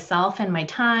with myself and my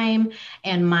time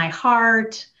and my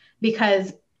heart,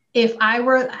 because if I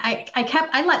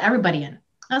let everybody in.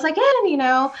 I was like,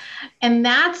 and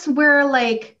that's where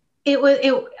like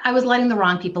I was letting the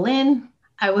wrong people in.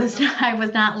 I was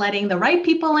not letting the right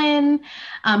people in,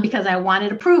 because I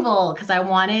wanted approval, because I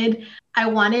wanted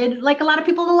like a lot of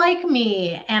people to like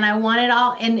me, and I wanted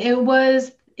all, and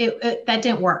that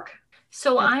didn't work.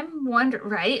 So I'm wondering,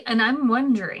 right? And I'm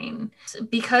wondering,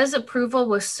 because approval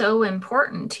was so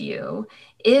important to you,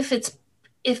 if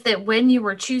that when you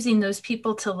were choosing those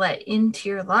people to let into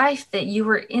your life, that you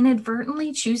were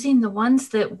inadvertently choosing the ones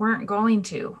that weren't going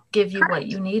to give you what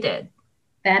you needed.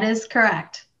 That is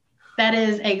correct. That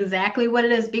is exactly what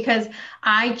it is, because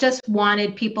I just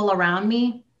wanted people around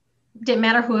me. Didn't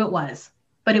matter who it was,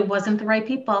 but it wasn't the right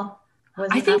people.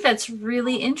 I think that's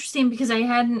really interesting, because I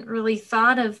hadn't really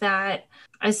thought of that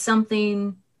as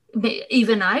something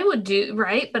even I would do,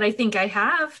 right? But I think I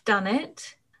have done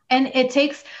it. And it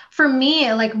takes, for me,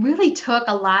 it like really took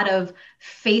a lot of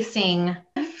facing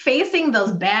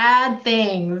those bad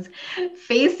things,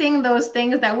 facing those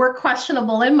things that were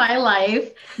questionable in my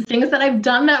life, things that I've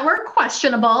done that were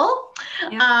questionable.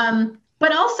 Yeah.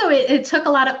 But also it took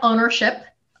a lot of ownership.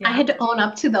 Yeah. I had to own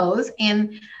up to those.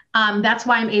 And that's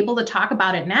why I'm able to talk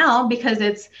about it now, because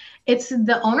it's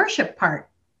the ownership part.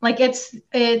 Like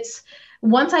it's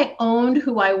once I owned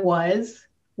who I was,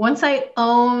 once I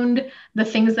owned the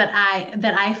things that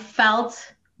I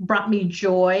felt brought me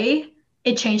joy,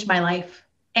 it changed my life.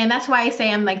 And that's why I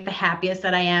say I'm like the happiest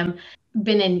that I am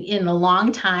been in a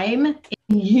long time,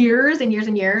 in years and years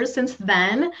and years since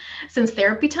then, since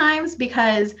therapy times,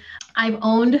 because I've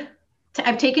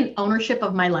taken ownership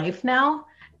of my life now.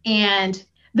 And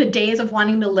the days of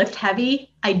wanting to lift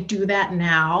heavy, I do that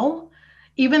now,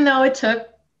 even though it took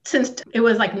since it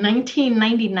was like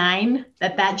 1999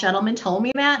 that gentleman told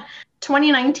me that.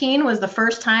 2019 was the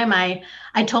first time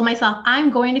I told myself I'm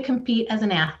going to compete as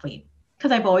an athlete,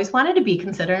 because I've always wanted to be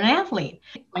considered an athlete.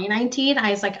 2019,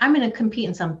 I was like, I'm going to compete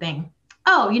in something.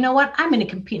 Oh, you know what? I'm going to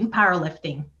compete in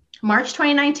powerlifting. March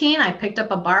 2019, I picked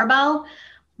up a barbell.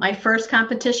 My first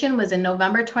competition was in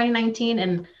November 2019,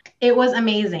 and it was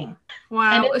amazing.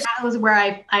 Wow. And that was where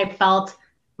I felt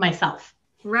myself.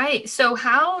 Right. So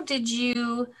how did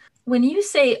you, when you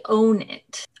say own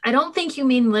it, I don't think you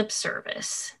mean lip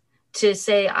service to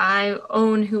say I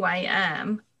own who I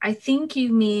am. I think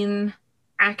you mean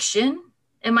action.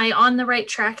 Am I on the right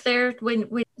track there?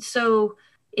 So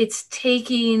it's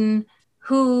taking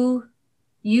who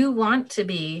you want to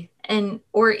be and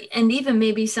even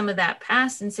maybe some of that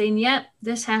past and saying, yep,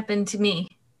 this happened to me.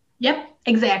 Yep,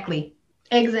 exactly.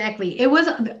 It was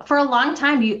for a long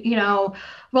time,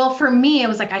 well, for me, it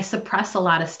was like I suppressed a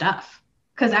lot of stuff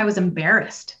because I was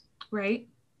embarrassed. Right.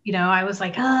 I was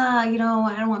like, I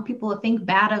don't want people to think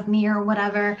bad of me or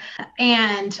whatever.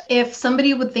 And if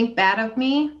somebody would think bad of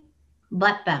me,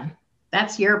 let them.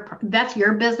 That's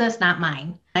your business, not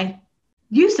mine. I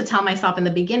used to tell myself in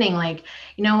the beginning, like,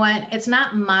 you know what? It's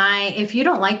not if you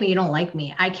don't like me, you don't like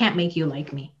me. I can't make you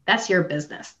like me. That's your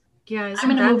business. Yeah, I'm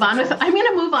going to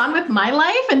move on with my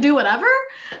life and do whatever.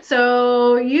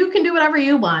 So you can do whatever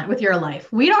you want with your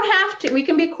life. We don't have to. We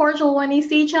can be cordial when you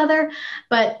see each other,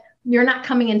 but you're not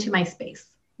coming into my space.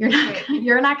 You're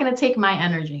not going to take my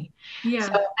energy. Yeah.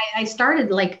 So I started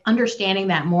like understanding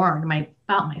that more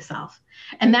about myself.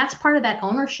 And that's part of that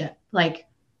ownership. Like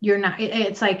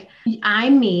it's like,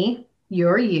 I'm me,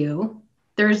 you're you.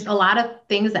 There's a lot of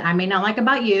things that I may not like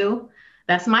about you.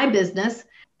 That's my business.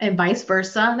 And vice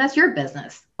versa, that's your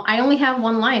business. I only have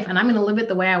one life, and I'm going to live it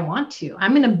the way I want to.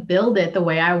 I'm going to build it the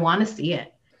way I want to see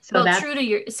it. So well,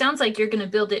 it sounds like you're going to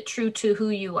build it true to who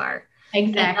you are.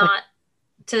 Exactly. And not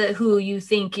to who you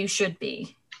think you should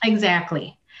be.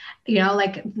 Exactly.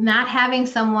 Like not having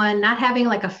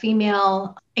like a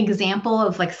female example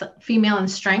of like female in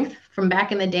strength from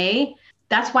back in the day.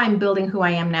 That's why I'm building who I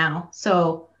am now.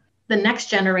 So the next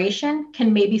generation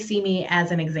can maybe see me as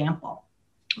an example.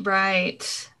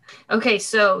 Right. Okay,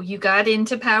 so you got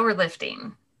into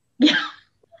powerlifting. Yeah.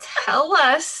 Tell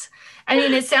us. I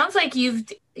mean, it sounds like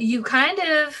you kind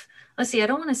of, let's see, I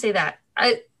don't want to say that.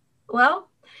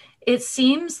 It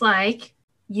seems like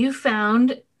you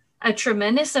found a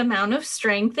tremendous amount of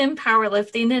strength in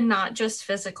powerlifting and not just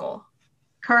physical.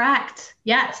 Correct.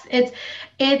 Yes.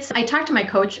 I talked to my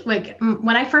coach, like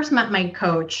when I first met my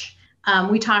coach,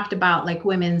 we talked about like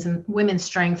women's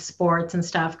strength sports and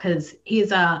stuff, because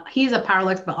he's a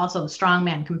powerlifter, but also a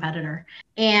strongman competitor.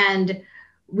 And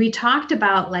we talked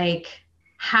about like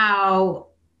how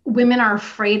women are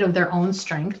afraid of their own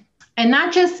strength, and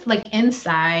not just like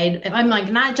inside. I'm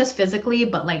like, not just physically,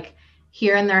 but like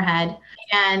here in their head.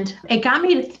 And it got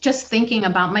me to just thinking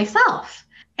about myself.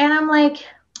 And I'm like,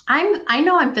 I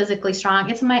know I'm physically strong.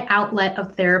 It's my outlet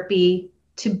of therapy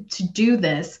to do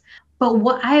this. But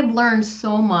what I've learned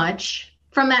so much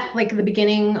from that, like the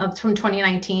beginning from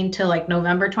 2019 to like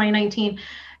November 2019,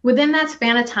 within that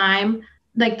span of time,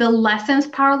 like the lessons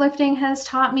powerlifting has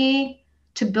taught me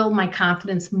to build my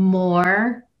confidence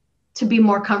more, to be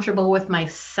more comfortable with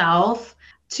myself,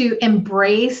 to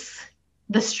embrace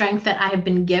the strength that I have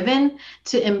been given,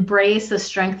 to embrace the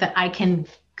strength that I can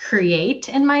create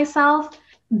in myself.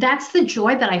 That's the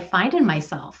joy that I find in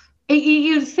myself.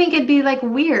 You'd think it'd be like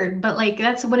weird, but like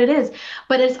that's what it is.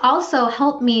 But it's also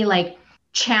helped me like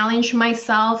challenge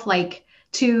myself, like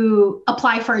to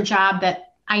apply for a job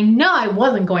that I know I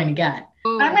wasn't going to get,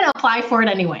 but I'm going to apply for it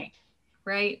anyway.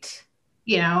 Right.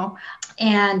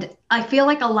 And I feel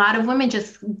like a lot of women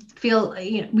just feel,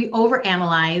 we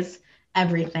overanalyze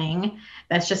everything.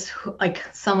 That's just like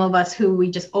some of us who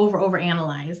we just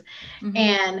overanalyze. Mhm.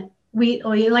 And we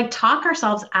like talk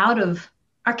ourselves out of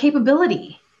our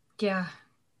capability. Yeah.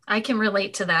 I can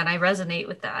relate to that. I resonate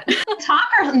with that.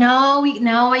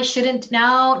 No, I shouldn't.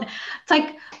 No, it's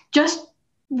like, just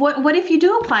what if you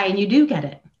do apply and you do get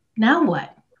it? Now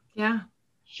what? Yeah.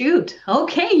 Shoot.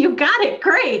 Okay, you got it.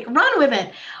 Great. Run with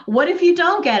it. What if you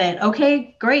don't get it?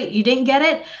 Okay, great. You didn't get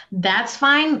it. That's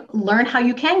fine. Learn how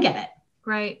you can get it.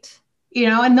 Right.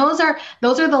 And those are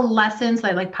the lessons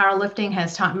that like powerlifting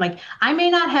has taught me. Like, I may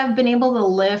not have been able to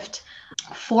lift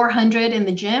 400 in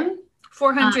the gym.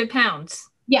 400 pounds.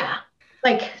 Yeah.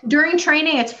 Like during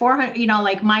training, it's 400,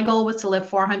 like my goal was to lift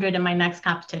 400 in my next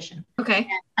competition. Okay.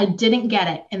 I didn't get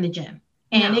it in the gym,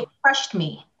 and No. it crushed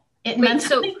me. It Wait,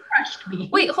 mentally crushed me.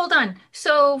 Wait, hold on.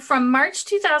 So from March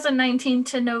 2019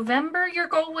 to November, your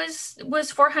goal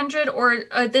was 400, or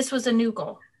this was a new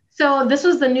goal? So this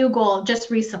was the new goal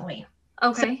just recently.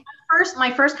 Okay. So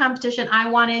my first competition, I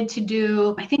wanted to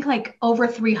do, I think, like over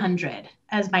 300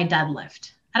 as my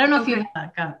deadlift. I don't know if you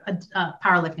have a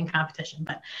powerlifting competition,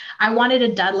 but I wanted a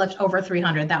deadlift over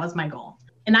 300. That was my goal,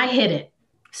 and I hit it.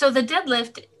 So the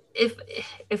deadlift,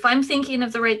 if I'm thinking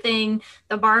of the right thing,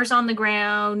 the bar's on the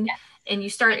ground, Yes. and you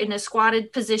start in a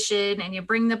squatted position, and you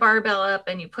bring the barbell up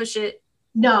and you push it.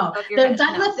 No, above the your head.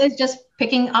 deadlift is just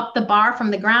picking up the bar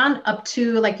from the ground up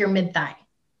to like your mid thigh.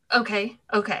 Okay.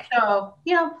 So,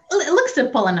 it looks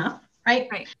simple enough, right?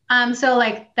 Right. So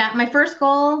like that, my first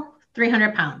goal,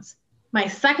 300 pounds. My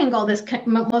second goal, this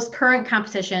most current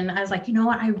competition, I was like, you know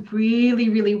what? I really,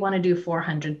 really want to do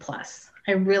 400 plus.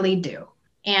 I really do.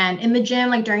 And in the gym,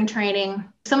 like during training,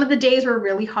 some of the days were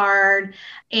really hard.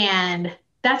 And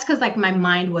that's because like my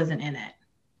mind wasn't in it.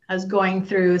 I was going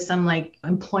through some like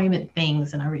employment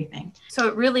things and everything. So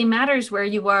it really matters where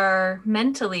you are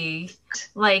mentally,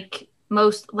 like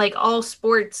all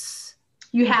sports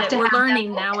You have that to we're have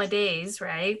learning that focus. nowadays,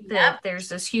 right? Yep. That there's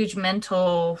this huge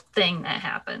mental thing that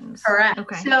happens. Correct.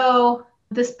 Okay. So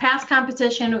this past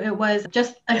competition, it was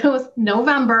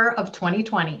November of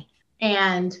 2020.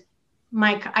 And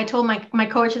I told my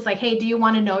coach, is like, hey, do you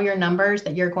want to know your numbers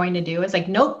that you're going to do? It's like,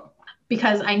 nope,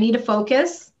 because I need to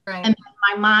focus. Right. And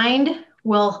my mind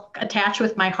will attach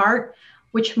with my heart,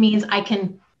 which means I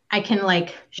can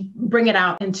like bring it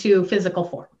out into physical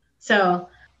form. So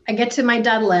I get to my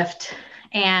deadlift,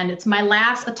 and it's my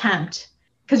last attempt,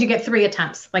 because you get 3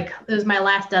 attempts. Like, it was my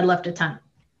last deadlift attempt,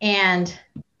 and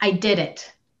I did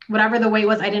it. Whatever the weight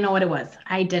was, I didn't know what it was.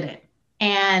 I did it.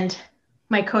 And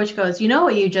my coach goes, you know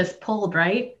what you just pulled,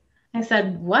 right? I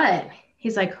said, what?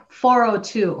 He's like,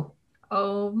 402.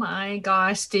 Oh my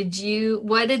gosh.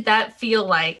 What did that feel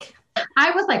like?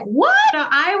 I was like, what?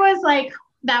 I was like,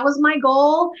 that was my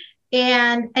goal.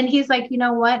 And he's like, you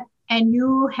know what? And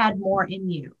you had more in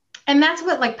you. And that's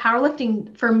what, like,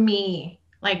 powerlifting for me,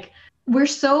 like, we're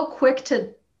so quick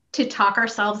to talk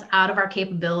ourselves out of our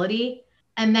capability.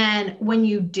 And then when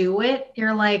you do it,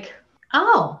 you're like,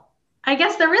 oh, I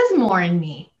guess there is more in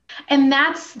me. And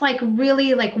that's like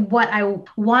really like what I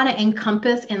want to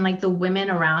encompass in like the women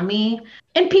around me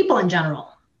and people in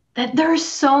general, that there's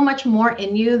so much more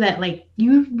in you that like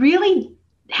you really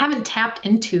haven't tapped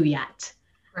into yet.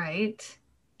 Right.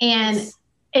 And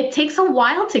it takes a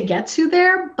while to get to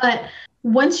there, but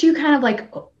once you kind of like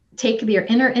take your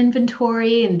inner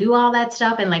inventory and do all that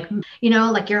stuff, and like,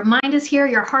 like your mind is here,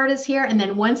 your heart is here, and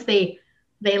then once they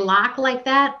lock like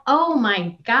that, oh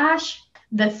my gosh,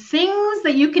 the things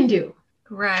that you can do.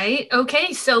 Right.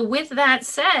 Okay. So with that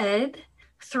said,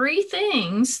 3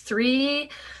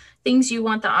 things you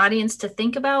want the audience to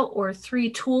think about, or 3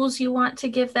 tools you want to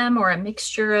give them, or a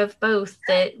mixture of both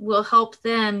that will help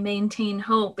them maintain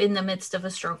hope in the midst of a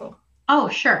struggle. Oh,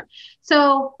 sure.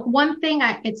 So one thing,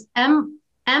 it's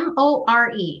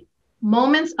MORE,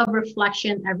 moments of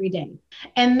reflection every day.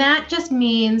 And that just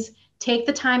means take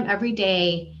the time every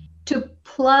day to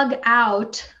plug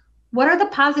out what are the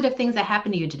positive things that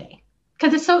happened to you today.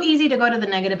 Because it's so easy to go to the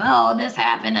negative. Oh, this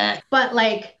happened. But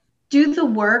like, do the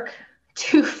work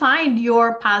to find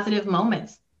your positive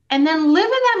moments and then live in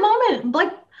that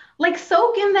moment, like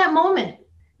soak in that moment,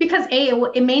 because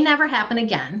it may never happen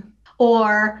again,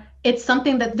 or it's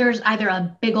something that there's either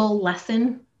a big old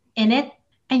lesson in it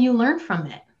and you learn from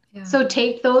it. Yeah. So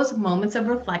take those moments of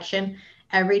reflection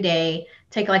every day,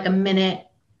 take like a minute,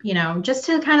 just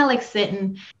to kind of like sit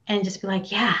and just be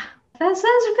like, yeah, that was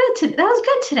good. That was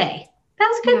good today. That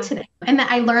was good today. And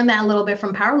I learned that a little bit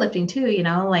from powerlifting too,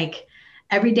 like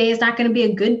every day is not going to be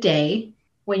a good day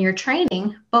when you're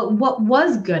training, but what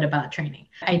was good about training?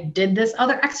 I did this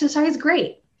other exercise,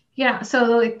 great. Yeah.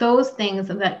 So like those things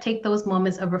that take those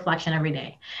moments of reflection every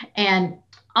day. And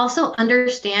Also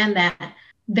understand that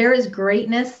there is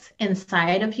greatness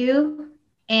inside of you,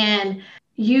 and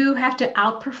you have to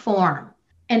outperform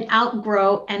and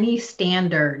outgrow any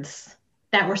standards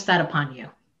that were set upon you.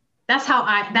 That's how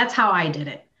I did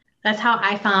it. That's how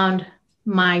I found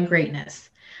my greatness.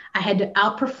 I had to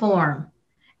outperform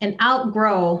and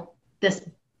outgrow this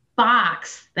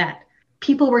box that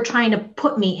people were trying to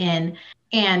put me in.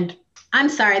 And I'm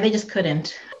sorry, they just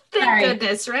couldn't. Thank Sorry.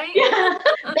 goodness, right? Yeah,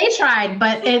 they tried,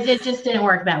 but it just didn't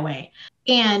work that way.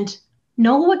 And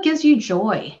know what gives you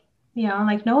joy.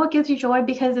 Like know what gives you joy,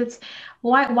 because it's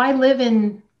why live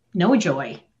in no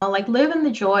joy? Like live in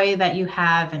the joy that you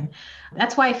have. And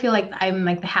that's why I feel like I'm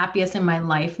like the happiest in my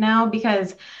life now,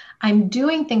 because I'm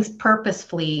doing things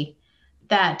purposefully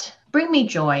that bring me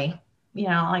joy.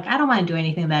 Like I don't want to do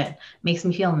anything that makes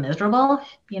me feel miserable.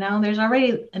 There's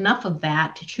already enough of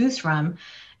that to choose from.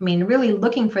 I mean, really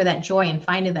looking for that joy and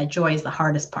finding that joy is the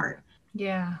hardest part.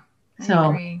 Yeah. I So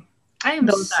agree.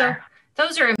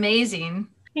 Those are amazing.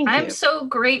 I'm so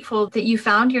grateful that you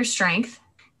found your strength,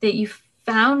 that you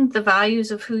found the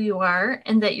values of who you are,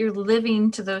 and that you're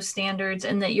living to those standards,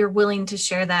 and that you're willing to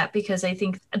share that, because I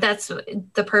think that's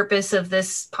the purpose of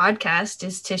this podcast,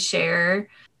 is to share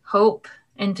hope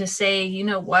and to say, you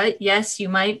know what? Yes, you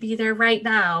might be there right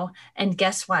now. And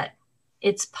guess what?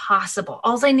 It's possible.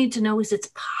 All I need to know is it's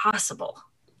possible.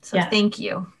 So yes. Thank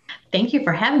you. Thank you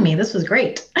for having me. This was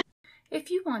great.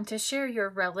 If you want to share your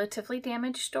relatively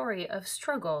damaged story of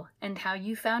struggle and how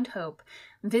you found hope,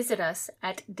 visit us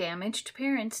at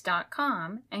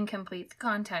damagedparents.com and complete the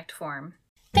contact form.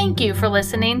 Thank you for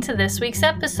listening to this week's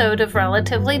episode of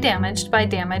Relatively Damaged by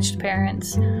Damaged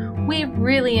Parents. We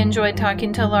really enjoyed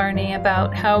talking to Larnie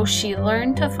about how she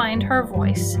learned to find her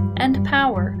voice and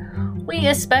power. We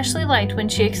especially liked when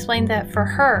she explained that for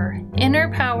her,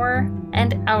 inner power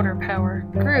and outer power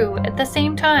grew at the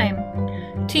same time.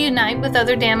 To unite with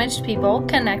other damaged people,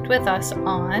 connect with us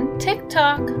on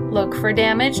TikTok. Look for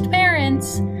Damaged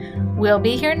Parents. We'll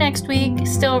be here next week,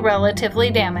 still relatively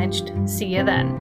damaged. See you then.